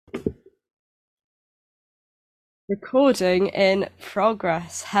Recording in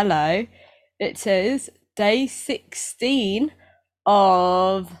progress. Hello. It is day 16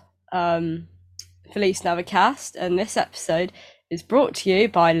 of Feliz NaviCast, and this episode is brought to you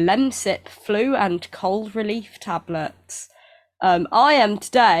by Lemsip flu and cold relief tablets. I am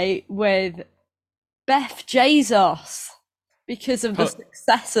today with Beff Jezos because of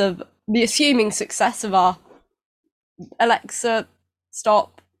the assuming success of our Alexa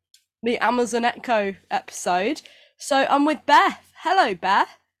Stop the Amazon Echo episode. So I'm with Beff. Hello, Beff.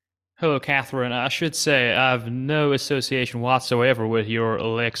 Hello, Catherine. I should say I have no association whatsoever with your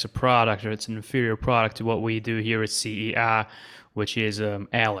Alexa product, or it's an inferior product to what we do here at CEI, which is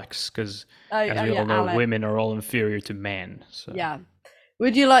Alex, because as we all know, Alex. women are all inferior to men. So. Yeah.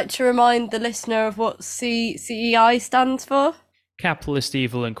 Would you like to remind the listener of what CEI stands for? Capitalist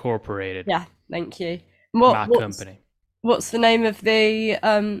Evil Incorporated. Yeah, thank you. My company. What's the name of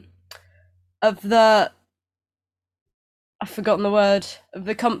I've forgotten the word of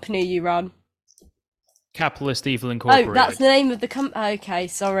the company you run? Capitalist Evil Incorporated. Oh, that's the name of the company. Okay,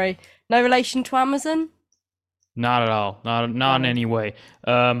 sorry. No relation to Amazon? Not at all. Not in any way.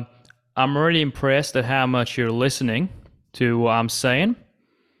 I'm really impressed at how much you're listening to what I'm saying.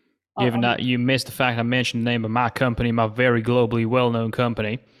 Given that you missed the fact I mentioned the name of my company, my very globally well-known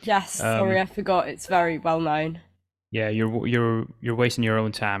company. Yes, sorry, I forgot. It's very well known. Yeah, you're wasting your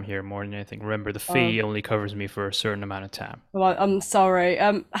own time here more than anything. Remember, the fee only covers me for a certain amount of time. Well, I'm sorry.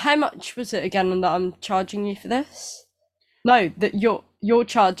 How much was it again that I'm charging you for this? No, that you're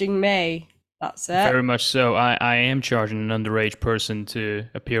charging me. That's it. Very much so. I am charging an underage person to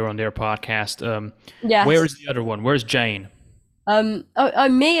appear on their podcast. Yes. Where's the other one? Where's Jane?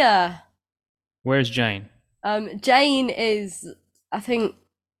 Mia. Where's Jane? Jane is, I think,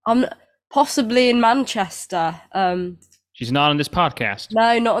 possibly in Manchester. She's not on this podcast.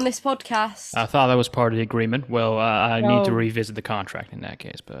 No, not on this podcast. I thought that was part of the agreement. Well, I need to revisit the contract in that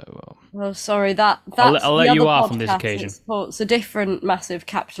case. But well, sorry, that's I'll let you off on this occasion. It supports a different massive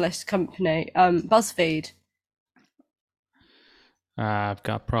capitalist company, BuzzFeed. I've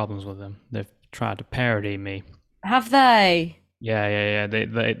got problems with them. They've tried to parody me. Have they? Yeah.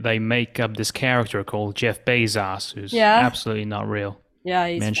 They make up this character called Jeff Bezos, who's absolutely not real. Yeah,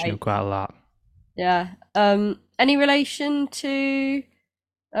 he's mentioned him quite a lot. Yeah. Any relation to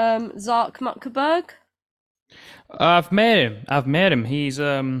Zark Zuckerberg? I've met him. He's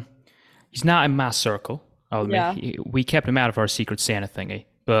not in my circle. I'll admit. We kept him out of our Secret Santa thingy,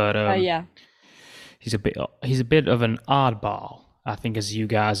 but he's a bit of an oddball. I think, as you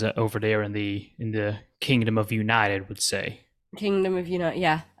guys over there in the Kingdom of United would say. Kingdom of United,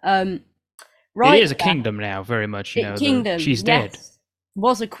 yeah. Right. It is a kingdom now, very much. You know, kingdom. She's dead.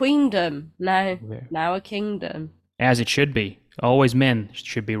 Was a queendom, now a kingdom. As it should be. Always men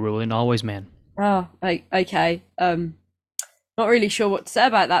should be ruling, always men. Oh, okay. Not really sure what to say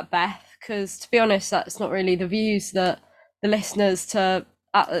about that, Beth, because to be honest, that's not really the views that the listeners to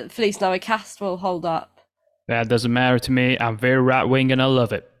Feliz NaviCast will hold up. That doesn't matter to me. I'm very right-wing and I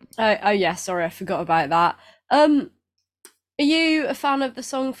love it. Oh yeah, sorry, I forgot about that. Are you a fan of the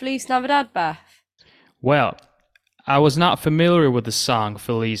song Feliz Navidad, Beth? Well, I was not familiar with the song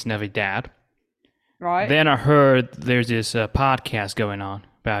Feliz Navidad. Right. Then I heard there's this podcast going on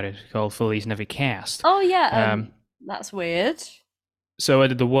about it called Feliz NaviCast. Oh, yeah. That's weird. So I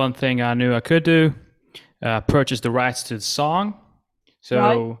did the one thing I knew I could do, purchase the rights to the song.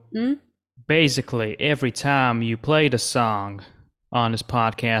 So basically, every time you play the song on this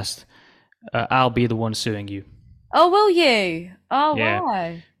podcast, I'll be the one suing you. Oh, will you? Oh, yeah.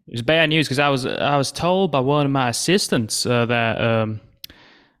 Wow. It's bad news because I was told by one of my assistants that the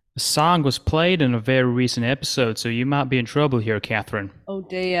song was played in a very recent episode, so you might be in trouble here, Catherine. Oh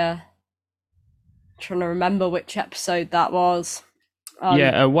dear. I'm trying to remember which episode that was.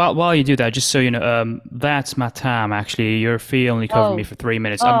 While you do that, just so you know, that's my time. Actually, your fee only covered me for 3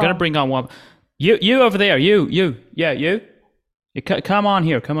 minutes. I'm gonna bring on one. You over there. You. Come on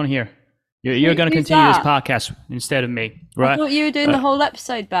here. You're going to continue this podcast instead of me, right? I thought you were doing the whole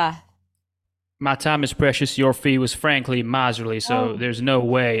episode, Beth. My time is precious. Your fee was frankly miserly, so there's no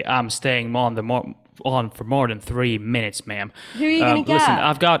way I'm staying on for more than 3 minutes, ma'am. Who are you going to get? Listen,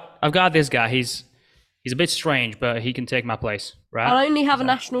 I've got this guy. He's a bit strange, but he can take my place, right? I'll only have a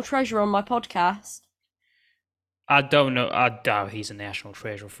national treasure on my podcast. I don't know. I doubt he's a national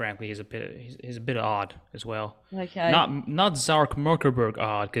treasure. Frankly, he's a bit odd as well. Okay. Not Zark Zuckerberg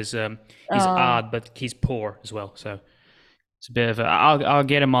odd, because he's odd, but he's poor as well. So it's a bit of a. I'll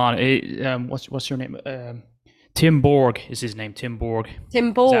get him on. What's your name? Tim Borg is his name. Tim Borg.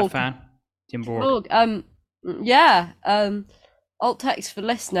 Tim Borg. Is that fine? Tim Borg. Yeah. Alt text for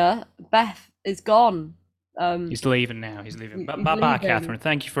listener. Beff is gone. He's leaving now. He's leaving. Bye, Catherine.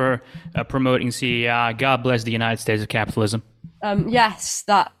 Thank you for promoting CEI. God bless the United States of capitalism. Yes,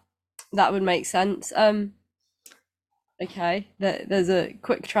 that would make sense. Okay, there's a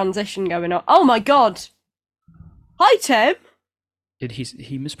quick transition going on. Oh my god! Hi, Tim. Did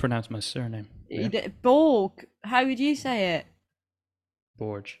he mispronounced my surname? He did. Borg. How would you say it?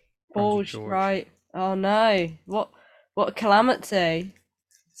 Borg. Borg. Right. Oh no! What a calamity!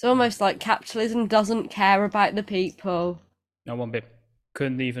 It's almost like capitalism doesn't care about the people. No, one bit.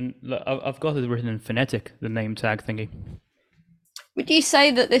 Couldn't even. I've got it written in phonetic, the name tag thingy. Would you say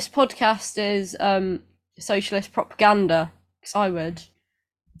that this podcast is socialist propaganda? Because I would.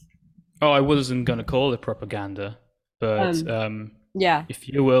 Oh, I wasn't going to call it propaganda, but yeah. If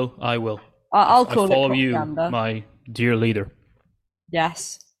you will, I will. I'll call it propaganda. I follow you, my dear leader.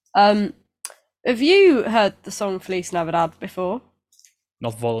 Yes. Have you heard the song Feliz Navidad before?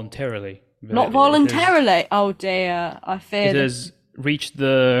 Not voluntarily. Not voluntarily? Oh dear, I fear it has reached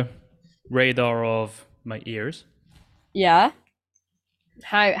the radar of my ears. Yeah.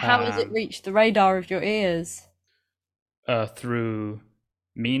 How has it reached the radar of your ears? Through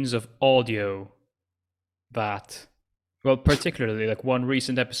means of audio that, well, particularly like one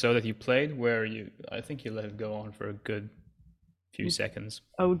recent episode that you played where I think you let it go on for a good few seconds.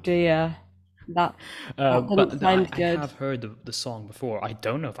 Oh dear. That doesn't sound good. I have heard the song before. I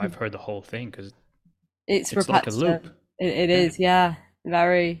don't know if I've heard the whole thing because it's like a loop. It is, yeah.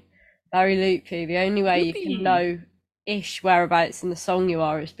 Very, very loopy. The only way you can know ish whereabouts in the song you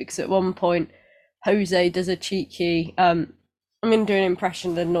are is because at one point Jose does a cheeky I'm gonna do an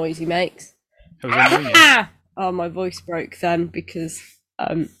impression of the noise he makes. Oh, my voice broke then because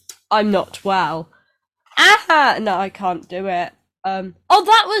I'm not well. No, I can't do it. Oh,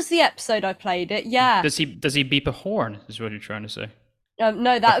 that was the episode I played it. Yeah. Does he beep a horn? Is what you're trying to say?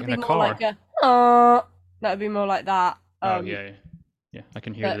 No, that would be more like a. That would be more like that. Oh yeah. I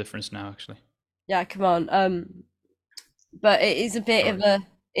can hear the difference now, actually. Yeah, come on. But it is a bit of a.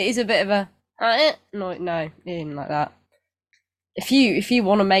 It is a bit of a. No, it isn't like that. If you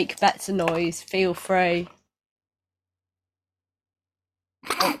want to make better noise, feel free.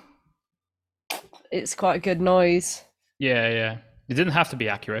 It's quite a good noise. Yeah. It didn't have to be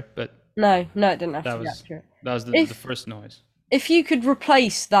accurate, but no, it didn't have to be accurate. That was the first noise. If you could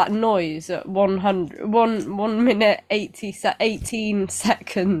replace that noise at 1 minute 18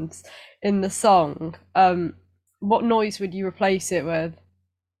 seconds in the song, what noise would you replace it with?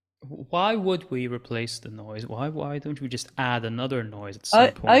 Why would we replace the noise? Why don't we just add another noise at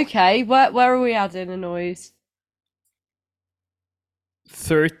some point? Okay, where are we adding a noise?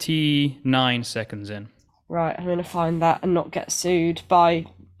 39 seconds in. Right, I'm gonna find that and not get sued by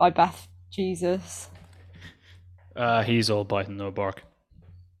Beff. Jezos. He's all bite and no bark.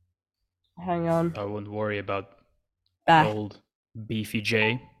 Hang on. I wouldn't worry about Beff. Old Beefy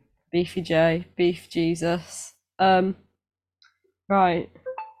J. Beef Jezos. Right.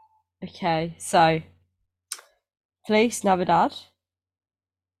 Okay, so Feliz Navidad.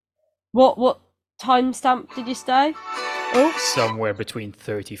 What timestamp did you say? Oh, somewhere between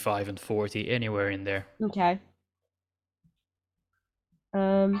 35 and 40, anywhere in there. Okay. They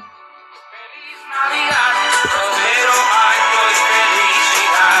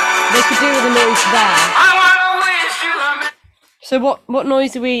could do with a noise there. So what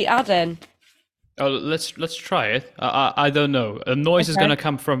noise are we adding? Oh, let's try it. I don't know. A noise is gonna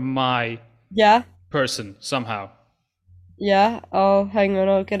come from my person somehow. Yeah. Oh, hang on.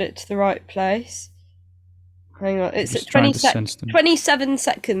 I'll get it to the right place. Hang on. It's at 27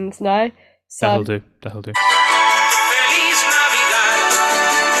 seconds now. So That'll do.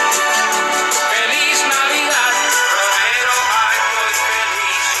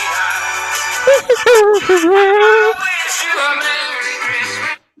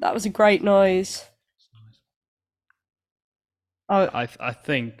 That was a great noise. Oh, I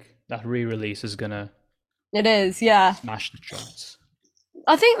think that re-release is gonna. It is, yeah. Smash the charts.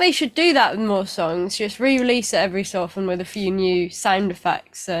 I think they should do that with more songs. Just re-release it every so often with a few new sound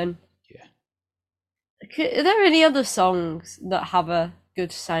effects. And are there any other songs that have a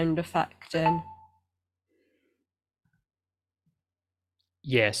good sound effect in?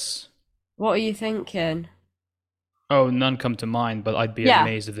 Yes. What are you thinking? Oh, none come to mind, but I'd be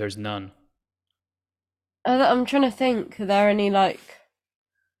amazed if there's none. I'm trying to think. Are there any, like...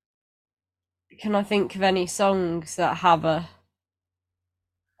 Can I think of any songs that have a...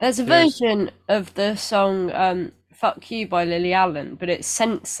 There's a version of the song Fuck You by Lily Allen, but it's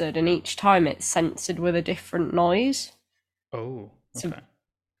censored, and each time it's censored with a different noise. Oh, okay.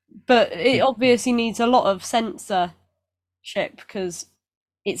 But it obviously needs a lot of censorship, because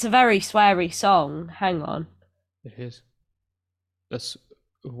It's a very sweary song. Hang on. It is. That's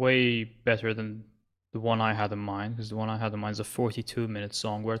way better than the one I had in mind, because the one I had in mind is a 42-minute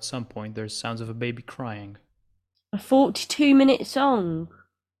song where at some point there's sounds of a baby crying. A 42-minute song?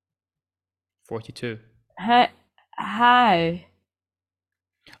 42. How?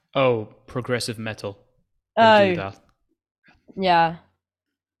 Oh, progressive metal. They do that. Yeah.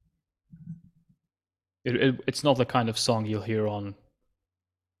 It's not the kind of song you'll hear on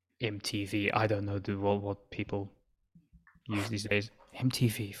MTV. I don't know what people use these days.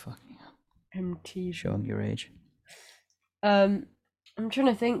 MTV, fucking hell. MTV. Showing your age. I'm trying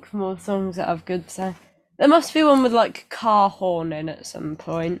to think for more songs that have good sound. There must be one with like car horn in at some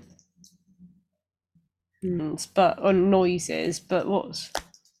point. But on noises, but what's...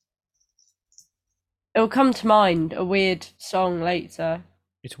 It'll come to mind, a weird song later.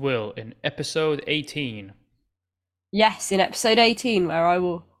 It will, in episode 18. Yes, in episode 18, where I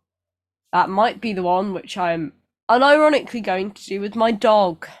will... That might be the one which I'm unironically going to do with my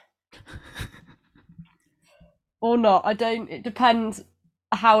dog. Or not, I don't... It depends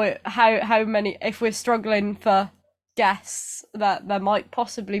how many... If we're struggling for guests, that there might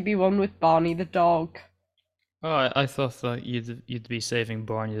possibly be one with Barney the dog. Oh, I thought that you'd be saving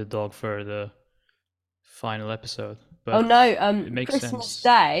Barney the dog for the final episode. But oh no, it makes Christmas sense.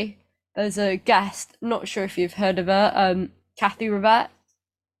 Day, there's a guest, not sure if you've heard of her, Kathy Rivette.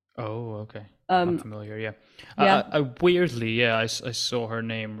 Oh, okay. I'm familiar, yeah. I weirdly, I saw her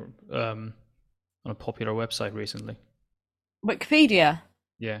name on a popular website recently. Wikipedia?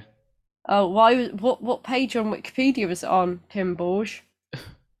 Yeah. Oh, what page on Wikipedia was it on, Tim Borg?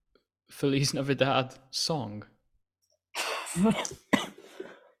 Feliz Navidad song.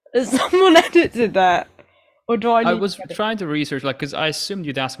 Has someone edited that? Or do I was trying to research, because I assumed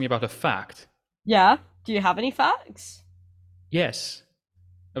you'd ask me about a fact. Yeah? Do you have any facts? Yes.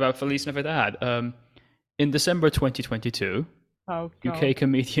 About Feliz Navidad. In December 2022, UK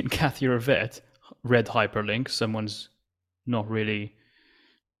comedian Kathy Rivette, red hyperlink, someone's not really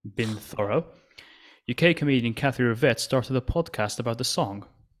been thorough. UK comedian Kathy Rivette started a podcast about the song,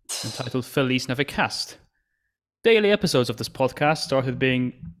 entitled Feliz NaviCast. Daily episodes of this podcast started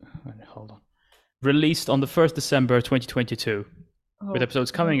being released on the 1st December 2022, with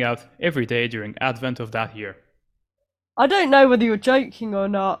episodes coming out every day during Advent of that year. I don't know whether you're joking or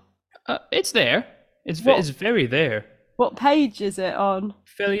not. It's there. It's very there. What page is it on?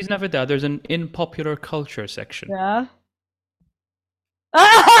 Feliz Navidad. There's an in popular culture section. Yeah.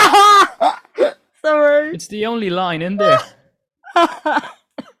 Sorry. It's the only line in there.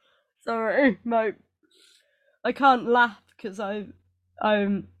 Sorry, no. I can't laugh because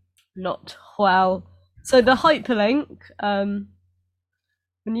I'm not well. So the hyperlink,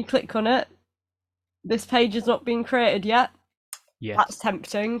 when you click on it, this page is not being created yet. Yes. That's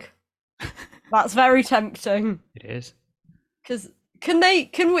tempting. That's very tempting. It is. Because can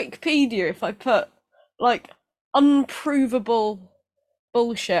Wikipedia, if I put like unprovable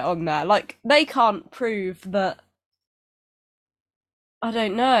bullshit on there, like they can't prove that, I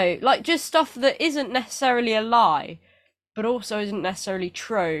don't know, like just stuff that isn't necessarily a lie, but also isn't necessarily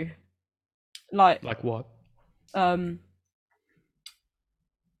true. Like what? I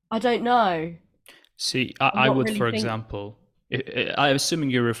don't know. See, I would, really for example, I'm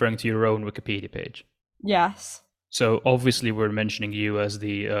assuming you're referring to your own Wikipedia page. Yes. So obviously we're mentioning you as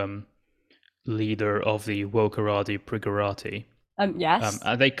the leader of the Wokerati Prigorati. Yes.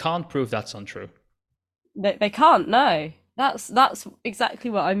 They can't prove that's untrue. They can't, no. That's exactly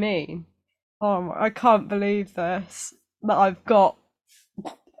what I mean. Oh, I can't believe this. That I've got...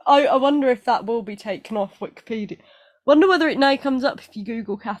 I wonder if that will be taken off Wikipedia. Wonder whether it now comes up if you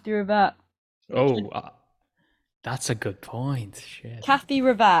Google Kathy Rivette. Oh, that's a good point. Shit. Kathy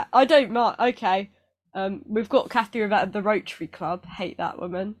Rivette. I don't mind. Okay. We've got Kathy Rivette at the Rotary Club. Hate that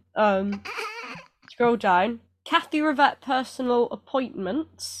woman. Scroll down. Kathy Rivette personal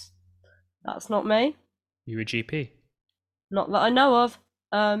appointments. That's not me. You a GP? Not that I know of.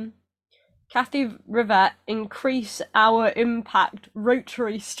 Kathy Rivette, increase our impact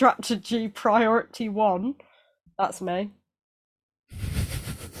Rotary strategy priority 1. That's me.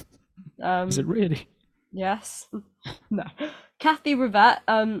 Is it really? Yes. No. Kathy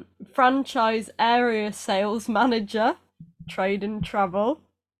Rivette, franchise area sales manager, trade and travel.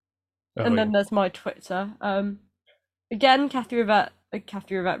 And then there's my Twitter. Again, Kathy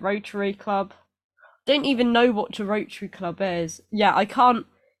Rivette Rotary Club. Don't even know what a Rotary Club is. Yeah, I can't.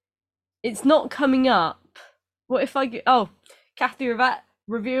 It's not coming up. What if I get... Oh, Kathy Rivette,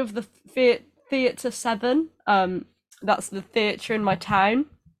 review of the Theatre 7. That's the theatre in my town.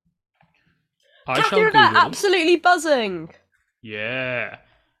 Kathy Rivette, absolutely buzzing. Yeah.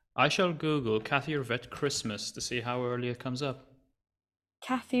 I shall Google Kathy Rivette Christmas to see how early it comes up.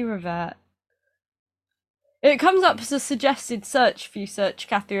 Kathy Rivette. It comes up as a suggested search if you search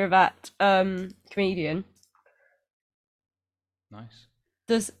Kathy Rivette, comedian. Nice.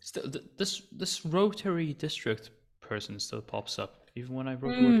 Does this Rotary District person still pops up even when I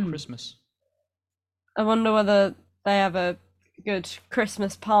wrote the word Christmas? I wonder whether they have a good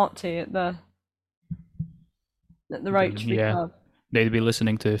Christmas party at the Rotary Club. They'd be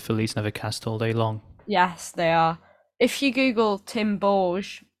listening to Feliz NaviCast all day long. Yes, they are. If you Google Tim Borg,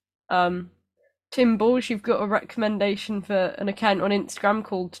 you've got a recommendation for an account on Instagram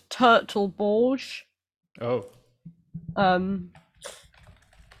called Turtle Borg. Oh.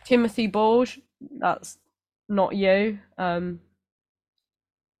 Timothy Borg, that's not you. As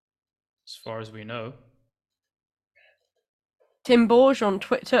far as we know. Tim Borg on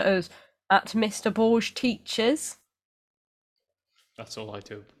Twitter is at Mr. Borg Teaches. That's all I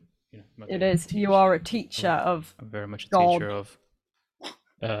do. It is. You are a teacher of. I'm very much a God. teacher of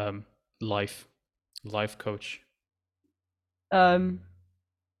life coach.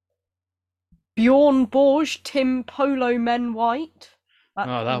 Bjorn Borg, Tim Polo Men White.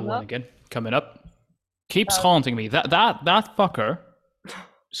 That one again coming up. Keeps haunting me. That fucker.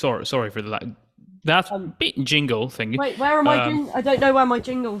 Sorry for that beat jingle thing. Wait, where are my I don't know where my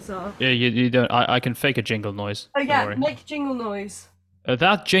jingles are. Yeah, you don't. I can fake a jingle noise. Oh yeah, make a jingle noise.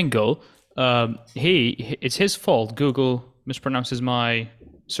 That jingle. It's his fault. Google mispronounces my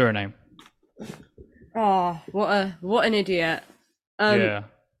surname. Oh, what an idiot. Yeah.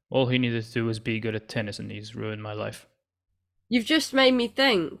 All he needed to do was be good at tennis, and he's ruined my life. You've just made me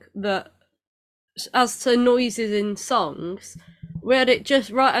think that, as to noises in songs, we had it just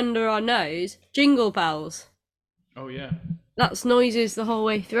right under our nose. Jingle bells. Oh yeah. That's noises the whole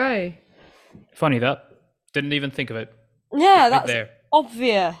way through. Funny that. Didn't even think of it. Yeah, that's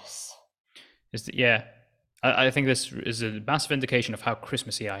obvious. I think this is a massive indication of how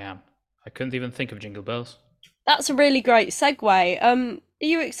Christmassy I am. I couldn't even think of jingle bells. That's a really great segue. Are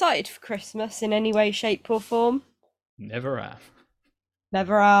you excited for Christmas in any way, shape, or form? Never am.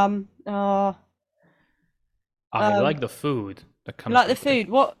 Never am. Oh. I like the food that comes. Like the food.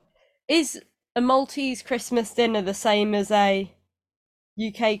 What is a Maltese Christmas dinner the same as a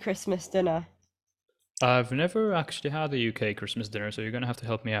UK Christmas dinner? I've never actually had a UK Christmas dinner, so you're gonna have to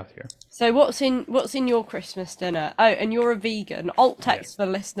help me out here. So what's in your Christmas dinner? Oh, and you're a vegan. Alt text for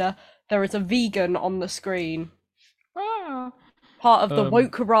the listener. There is a vegan on the screen. Part of the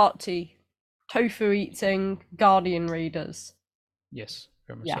wokerati, tofu eating Guardian readers. Yes,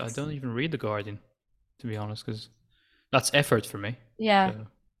 very much. Yes. So. I don't even read the Guardian, to be honest, because that's effort for me. Yeah.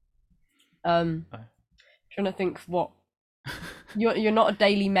 So. Trying to think what you're not a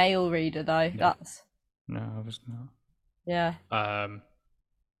Daily Mail reader though. No. That's. No, I was not. Yeah.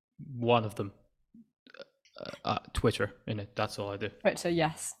 One of them. Twitter in it. That's all I do. Twitter,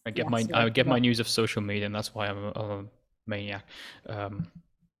 yes. I get my news of social media, and that's why I'm a maniac.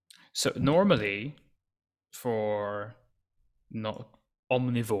 So normally, for not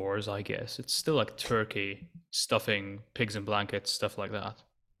omnivores, I guess it's still like turkey, stuffing, pigs in blankets, stuff like that.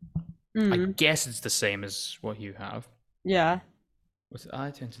 I guess it's the same as what you have. Yeah. What I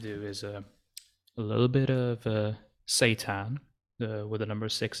tend to do is a little bit of seitan. With the number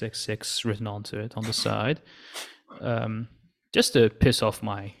 666 written onto it on the side, just to piss off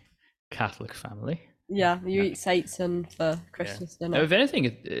my Catholic family. Yeah, you eat Satan for Christmas dinner. If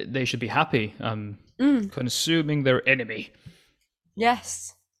anything, they should be happy. Consuming their enemy.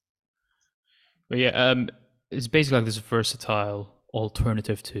 Yes. But yeah, it's basically like this versatile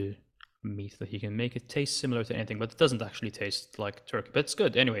alternative to meat that you can make it taste similar to anything, but it doesn't actually taste like turkey. But it's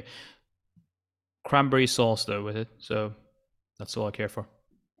good anyway. Cranberry sauce though with it, so. That's all I care for.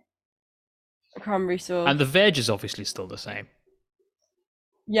 Cranberry sauce. And the veg is obviously still the same.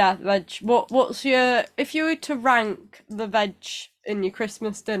 Yeah, veg. What's your... If you were to rank the veg in your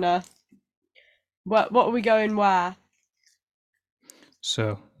Christmas dinner, what are we going where?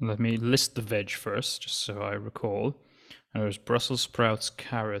 So, let me list the veg first, just so I recall. And there's Brussels sprouts,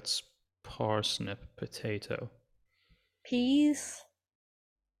 carrots, parsnip, potato. Peas?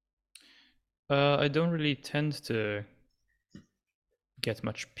 I don't really tend to... get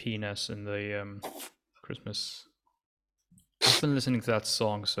much penis in the Christmas. I've been listening to that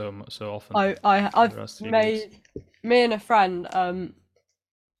song so often. I've made me and a friend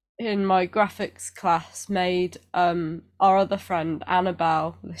in my graphics class made our other friend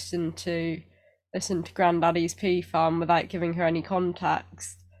Annabelle listen to Granddaddy's Pea Farm without giving her any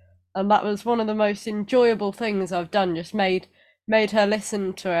context, and that was one of the most enjoyable things I've done. Just made her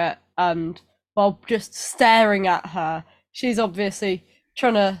listen to it, and while just staring at her. She's obviously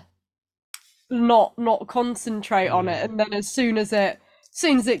trying to not concentrate on it, and then as soon as it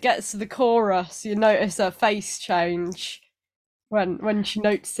gets to the chorus, you notice her face change when she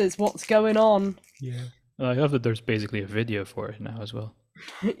notices what's going on. Yeah. I love that there's basically a video for it now as well.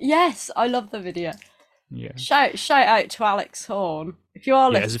 Yes, I love the video. Yeah. Shout out to Alex Horn if you are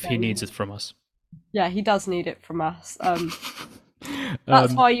listening. As if he needs it from us. Yeah, he does need it from us.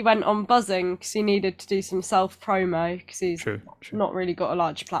 That's why he went on buzzing, because he needed to do some self promo, because he's true. not really got a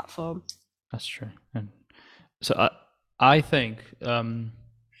large platform. That's true. And so I think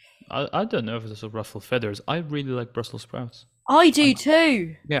I don't know if this will ruffle feathers. I really like Brussels sprouts. I do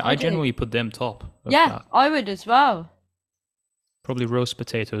too. Yeah, I generally put them top. Yeah, that. I would as well. Probably roast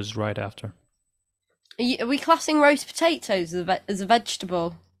potatoes right after. Are we classing roast potatoes as a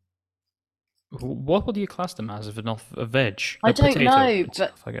vegetable? What would you class them as if it's not a veg? I don't know,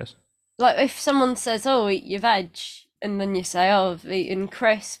 itself, but I guess. Like if someone says, "Oh, eat your veg," and then you say, "Oh, I've eaten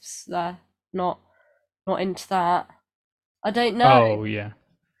crisps," they're not into that. I don't know. Oh yeah.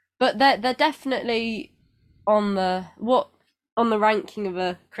 But they're definitely on the ranking of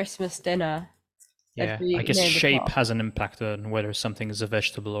a Christmas dinner. Yeah, I guess shape has an impact on whether something is a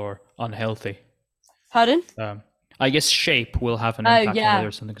vegetable or unhealthy. Pardon? I guess shape will have an impact on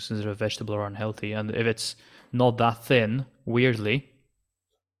whether something is considered a vegetable or unhealthy. And if it's not that thin, weirdly,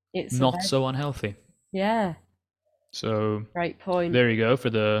 it's not so unhealthy. Yeah. So great point. There you go for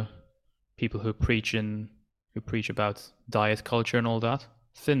the people who preach about diet culture and all that.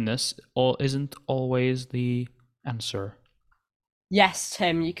 Thinness isn't always the answer. Yes,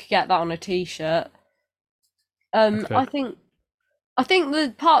 Tim, you could get that on a t-shirt. I think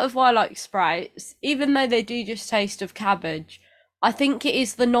the part of why I like Sprouts, even though they do just taste of cabbage, I think it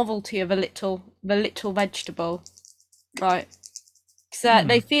is the novelty of the little vegetable, right? Because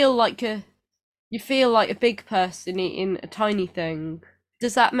they feel like you feel like a big person eating a tiny thing.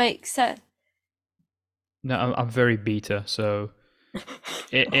 Does that make sense? No, I'm very beta, so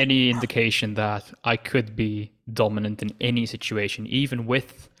any indication that I could be dominant in any situation, even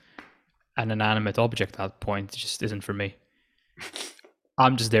with an inanimate object at that point, just isn't for me.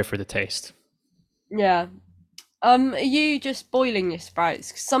 I'm just there for the taste. Yeah. Are you just boiling your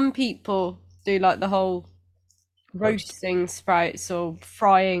sprouts? 'Cause some people do like the whole roasting sprouts or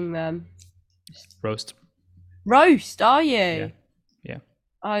frying them. Roast, are you? Yeah.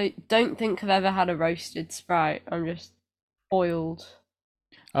 I don't think I've ever had a roasted sprout. I'm just boiled.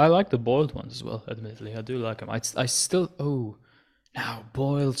 I like the boiled ones as well, admittedly. I do like them. I still... now,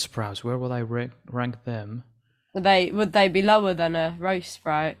 boiled sprouts, where will I rank them? Would they be lower than a roast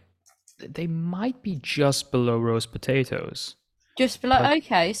sprout? They might be just below roast potatoes. Just below?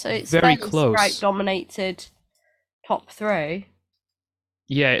 Okay, so it's very close. Sprout-dominated top 3.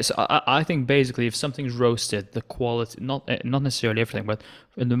 Yeah, so I think basically if something's roasted, the quality, not necessarily everything, but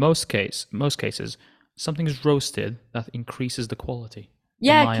in the most cases, something's roasted, that increases the quality.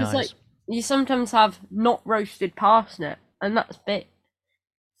 Yeah, because like you sometimes have not roasted parsnip, and that's a bit.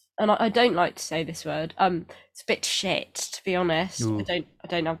 And I don't like to say this word. It's a bit shit, to be honest. Ooh. I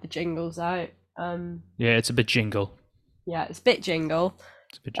don't have the jingles out. Yeah, it's a bit jingle. Yeah, it's a bit jingle.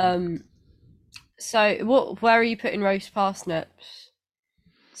 So where are you putting roast parsnips?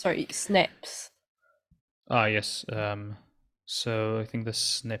 Sorry, snips. Ah, yes. So I think the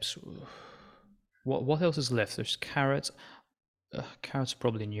snips. What else is left? There's carrots. Carrots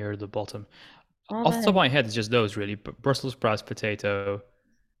probably near the bottom. Off the top of my head, it's just those really. Brussels sprouts, potato,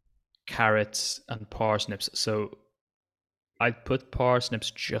 carrots, and parsnips. So I'd put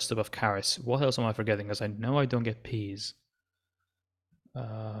parsnips just above carrots. What else am I forgetting? Because I know I don't get peas.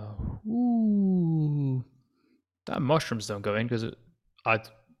 That mushrooms don't go in because I'd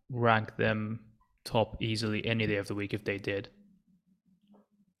rank them top easily any day of the week if they did.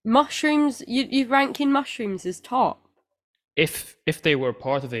 Mushrooms, you ranking mushrooms as top? If they were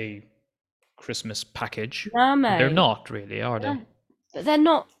part of a Christmas package, mate. They're not really, are they? But they're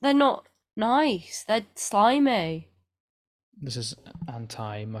not nice. They're slimy. This is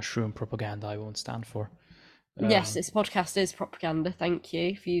anti-mushroom propaganda I won't stand for. Yes, this podcast is propaganda. Thank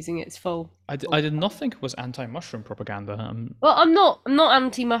you for using its full. I did not think it was anti-mushroom propaganda. Well, I'm not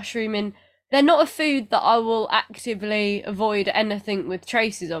anti-mushrooming. They're not a food that I will actively avoid anything with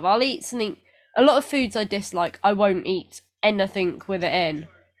traces of. I'll eat something. A lot of foods I dislike, I won't eat anything with it in.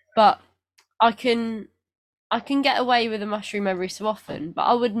 But I can get away with a mushroom every so often. But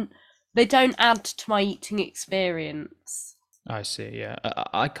I wouldn't. They don't add to my eating experience. I see. Yeah,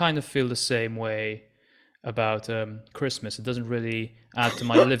 I kind of feel the same way about Christmas. It doesn't really add to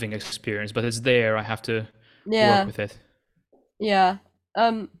my living experience, but it's there. I have to work with it. Yeah.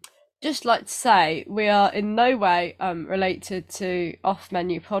 Just like to say, we are in no way related to Off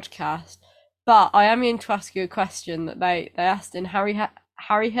Menu Podcast, But I am going to ask you a question that they asked in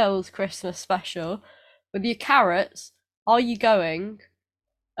Harry Hill's Christmas special. With your carrots, are you going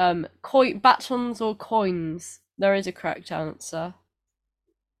batons or coins? There is a correct answer.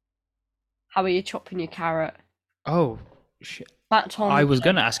 How are you chopping your carrot? Oh, shit. Baton. I was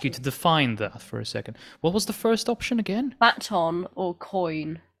going to ask you to define that for a second. What was the first option again? Baton or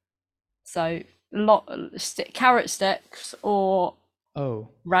coin. So, carrot sticks or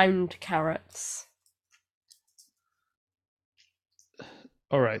round carrots.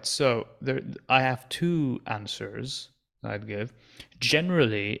 All right, so I have two answers I'd give.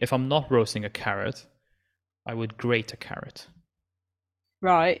 Generally, if I'm not roasting a carrot, I would grate a carrot.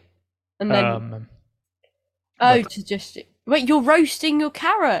 Right. And then wait, you're roasting your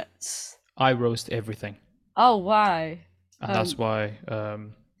carrots? I roast everything. Oh wow. And that's why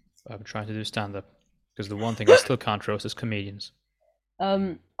I'm trying to do stand-up, because the one thing I still can't roast is comedians.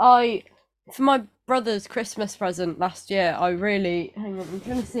 For my brother's Christmas present last year, hang on, I'm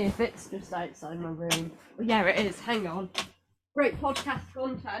trying to see if it's just outside my room. Yeah, it is. Hang on. Great podcast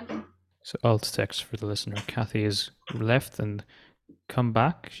content. So alt text for the listener. Kathy is left and come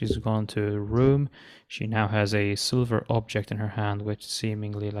back. She's gone to a room. She now has a silver object in her hand, which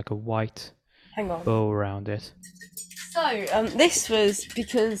seemingly like a white bow around it. So, this was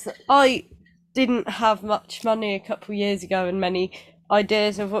because I didn't have much money a couple of years ago and many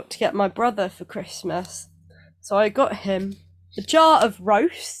ideas of what to get my brother for Christmas. So I got him a jar of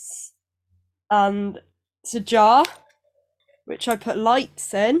roasts, and it's a jar which I put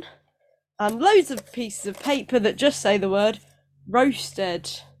lights in, and loads of pieces of paper that just say the word roasted.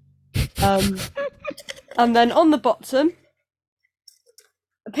 And then on the bottom,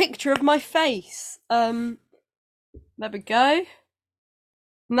 a picture of my face. There we go.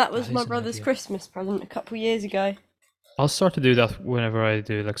 And that was my brother's Christmas present a couple of years ago. I'll start to do that whenever I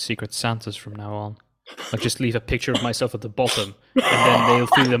do like Secret Santas from now on. Like just leave a picture of myself at the bottom, and then they'll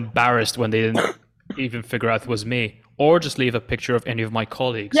feel embarrassed when they didn't even figure out it was me. Or just leave a picture of any of my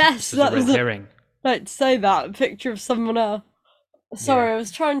colleagues. Yes, that was a red herring. Like say that, a picture of someone else. Sorry, I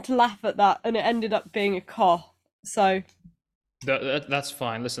was trying to laugh at that, and it ended up being a cough. So that's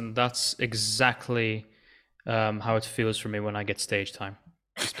fine. Listen, that's exactly how it feels for me when I get stage time.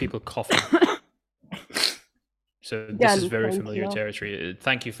 Just people coughing. So this is very familiar territory.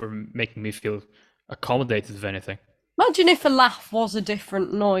 Thank you for making me feel accommodated, if anything. Imagine if a laugh was a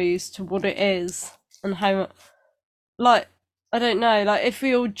different noise to what it is, and how, like, I don't know, like if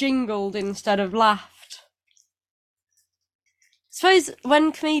we all jingled instead of laughed. I suppose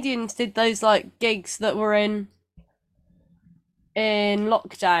when comedians did those like gigs that were in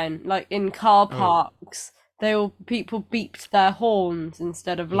lockdown, like in car parks, people beeped their horns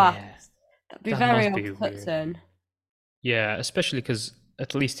instead of laughs. That'd be very off-putting. Yeah, especially because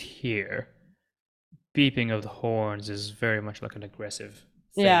at least here, beeping of the horns is very much like an aggressive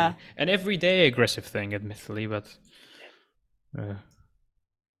thing. Yeah. An everyday aggressive thing, admittedly, but...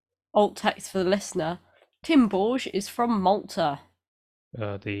 Alt text for the listener. Tim Borg is from Malta.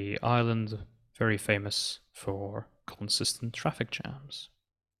 The island very famous for consistent traffic jams.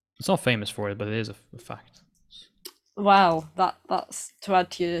 It's not famous for it, but it is a fact. Wow, that's to add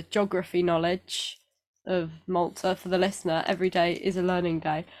to your geography knowledge of Malta for the listener. Every day is a learning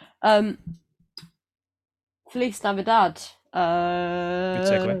day. Feliz Navidad. Good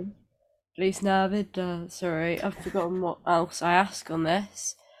segue. Feliz Navidad. Sorry, I've forgotten what else I ask on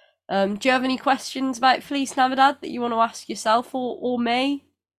this. Do you have any questions about Feliz Navidad that you want to ask yourself or me?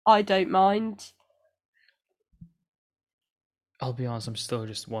 I don't mind. I'll be honest, I'm still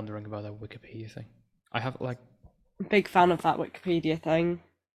just wondering about that Wikipedia thing. I have like... Big fan of that Wikipedia thing.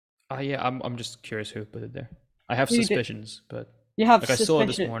 Yeah, I'm just curious who put it there. I have suspicions, but you have. I saw it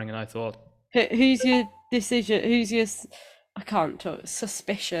this morning and I thought, who's your decision? Who's your? I can't talk.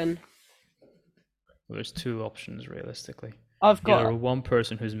 Suspicion. Well, there's two options realistically. I've got either one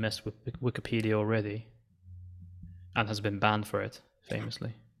person who's messed with Wikipedia already and has been banned for it,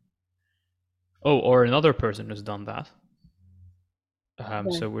 famously. Oh, or another person who's done that.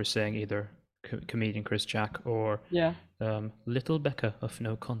 So we're saying either comedian Chris Jack or Little Becca of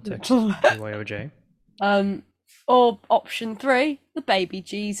No Context, YOJ. Or option 3, the baby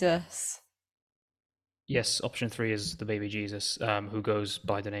Jesus. Yes, option 3 is the baby Jesus, who goes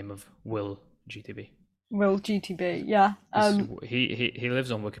by the name of Will GTB. Will GTB, yeah. He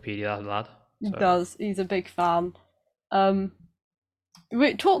lives on Wikipedia, that lad. So. He does. He's a big fan.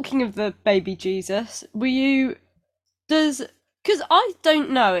 We're talking of the baby Jesus. Because I don't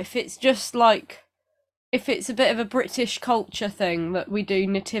know if it's just like, if it's a bit of a British culture thing that we do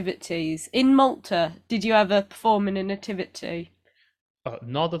nativities. In Malta, did you ever perform in a nativity?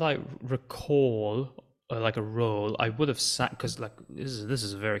 not that I recall like a role. I would have sat because like this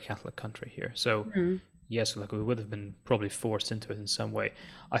is a very Catholic country here, so yes, like we would have been probably forced into it in some way.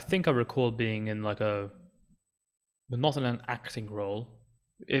 I think I recall being in like but not in an acting role.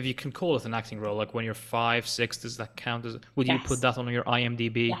 If you can call it an acting role, like when you're 5, 6, does that count as? Would you put that on your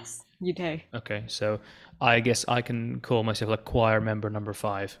IMDb? Yes, you do. Okay, so I guess I can call myself like choir member number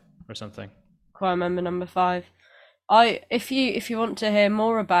 5 or something. Choir member number 5. If you want to hear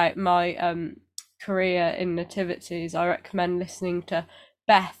more about my career in nativities, I recommend listening to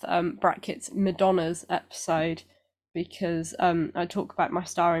Beff brackets Madonna's episode, because I talk about my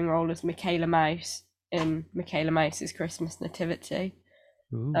starring role as Michaela Mouse in Michaela Mouse's Christmas Nativity.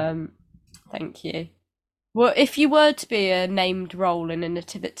 Thank you. Well, if you were to be a named role in a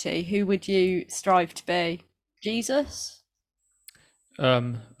nativity, who would you strive to be? Jezos?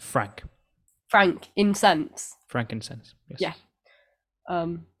 Frank. Frankincense. Frankincense. Yes. Yeah. I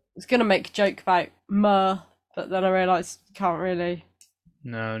was gonna make a joke about myrrh, but then I realised can't really.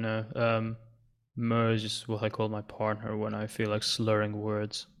 No. Myrrh is just what I call my partner when I feel like slurring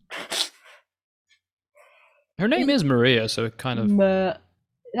words. Her name is Maria, so it kind of. Myrrh.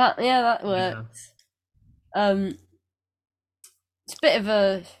 That works. Yeah. It's a bit of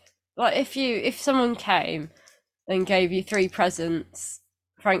a like if someone came and gave you 3 presents,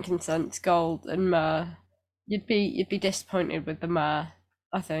 frankincense, gold, and myrrh, you'd be disappointed with the myrrh,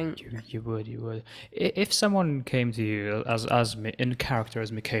 I think. You would. If someone came to you as in character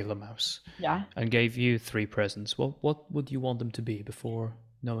as Michaela Mouse, yeah, and gave you 3 presents, what would you want them to be before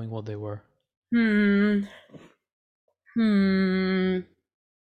knowing what they were?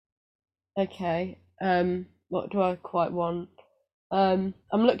 Okay. What do I quite want? I'm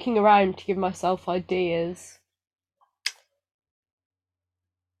looking around to give myself ideas.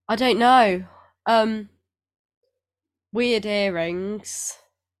 I don't know. Weird earrings.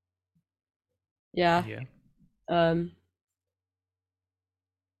 Yeah. I'm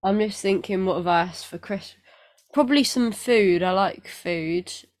just thinking, what have I asked for Christmas? Probably some food. I like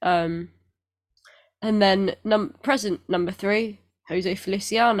food. And then present number 3, Jose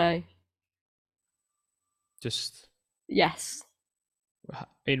Feliciano. Just yes.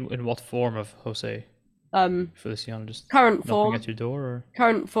 In what form of Jose Feliciano? Just current knocking at your door, or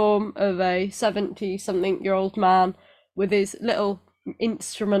current form of a 70-something-year-old man with his little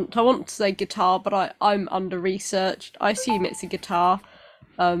instrument. I want to say guitar, but I'm under researched. I assume it's a guitar.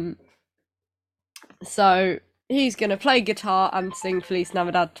 So he's gonna play guitar and sing Feliz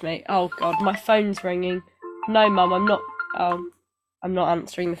Navidad to me. Oh God, my phone's ringing. No, Mum, I'm not. I'm not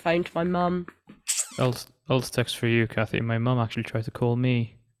answering the phone to my mum. Old text for you, Kathy. My mum actually tried to call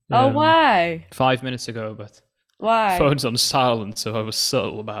me. Oh wow! 5 minutes ago, but wow, phone's on silent, so I was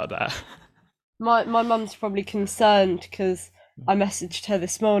subtle about that. My mum's probably concerned because I messaged her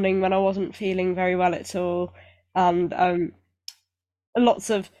this morning when I wasn't feeling very well at all, and lots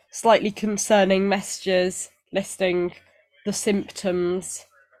of slightly concerning messages listing the symptoms.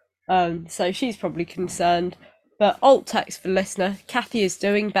 So she's probably concerned. But alt text for listener, Kathy is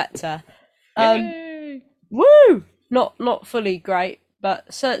doing better. Yay! Woo! Not fully great,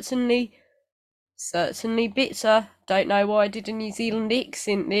 but certainly better. Don't know why I did a New Zealand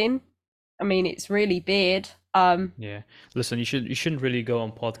accent then. I mean, it's really weird. Yeah. Listen, you shouldn't really go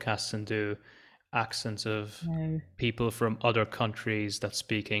on podcasts and do accents of people from other countries that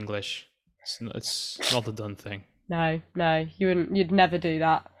speak English. It's not a done thing. No, you'd never do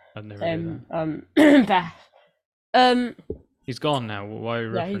that. I'd never do that. Beth. He's gone now. Why are you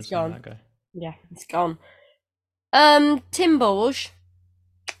referencing that guy? Yeah, he's gone. Tim Borg,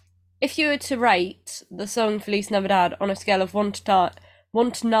 if you were to rate the song Feliz Navidad on a scale of 1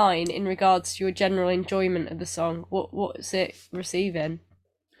 to 9 in regards to your general enjoyment of the song, what is it receiving?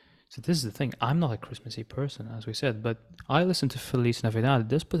 So this is the thing. I'm not a Christmassy person, as we said, but I listen to Feliz Navidad. It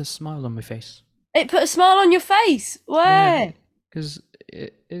does put a smile on my face. It put a smile on your face? Where? Because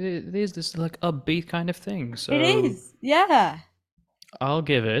it is this like upbeat kind of thing. So it is, yeah. I'll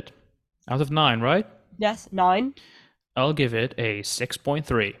give it, out of 9, right? Yes, 9. I'll give it a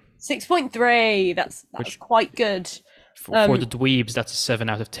 6.3. 6.3. That's quite good. For the dweebs, that's a 7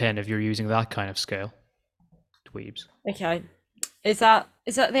 out of 10 if you're using that kind of scale. Dweebs. Okay. Is that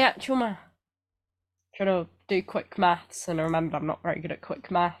the actual math? Trying to do quick maths, and I remember I'm not very good at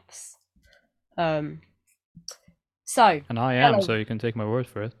quick maths. So. And I am, so you can take my word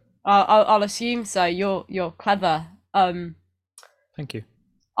for it. I'll assume so. You're clever. Thank you.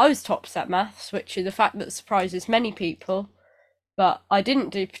 I was top set maths, which is a fact that surprises many people, but I didn't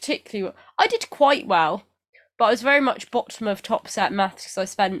do particularly well. I did quite well, but I was very much bottom of top set maths because I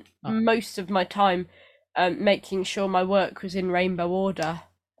spent most of my time making sure my work was in rainbow order,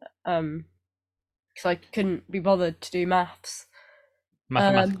 because I couldn't be bothered to do maths.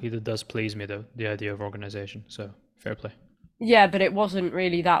 Mathematically, that does please me, though, the idea of organization, so fair play. Yeah, but it wasn't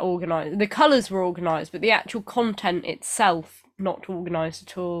really that organised. The colours were organised, but the actual content itself, not organised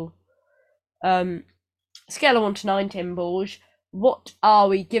at all. Scale of 1 to 9, Tim Borg. What are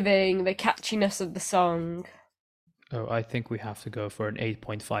we giving the catchiness of the song? Oh, I think we have to go for an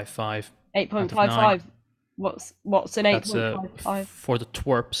 8.55. 8.55. What's an 8.55? For the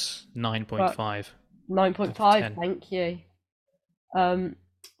twerps, 9.5. 9.5, thank you.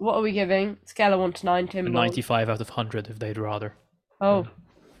 What are we giving? Scale of 1 to 9, Tim Borg. 95 out of 100 if they'd rather. Oh,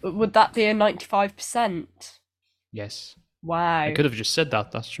 would that be a 95%? Yes. Wow. I could have just said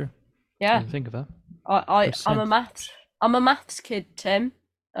that, that's true. Yeah. I didn't think of that. I'm a maths kid, Tim.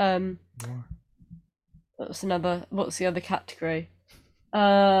 What's the other category?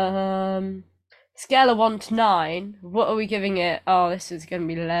 Scale of 1 to 9. What are we giving it? Oh, this is going to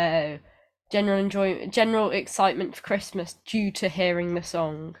be low. General excitement for Christmas due to hearing the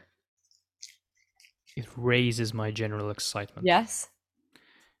song. It raises my general excitement. Yes.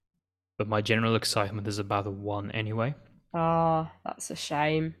 But my general excitement is about a 1 anyway. Ah, that's a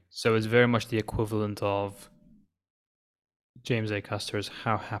shame. So it's very much the equivalent of James A. Custer's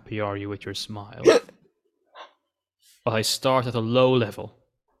 "How happy are you with your smile?" But I start at a low level.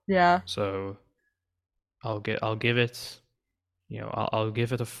 Yeah. So I'll give it, I'll give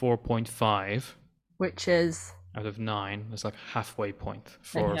it a 4.5, which is out of 9. It's like halfway point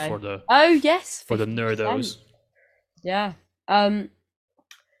for the for the nerdos. Yeah.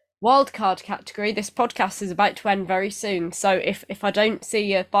 Wildcard category. This podcast is about to end very soon, so if I don't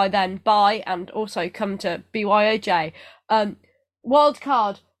see you by then, bye, and also come to BYOJ.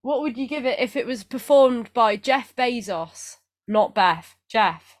 Wildcard. What would you give it if it was performed by Jeff Bezos, not Beff?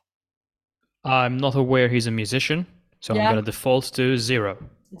 Jeff. I'm not aware he's a musician, so I'm gonna default to 0.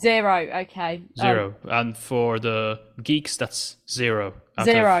 0, okay. 0, and for the geeks, that's 0.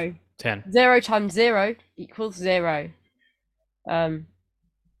 0. 10. 0 times 0 equals 0.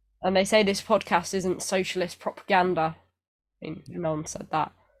 And they say this podcast isn't socialist propaganda. I mean, no one said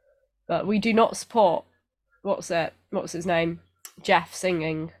that. But we do not support, what's his name? Jeff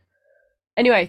singing. Anyway,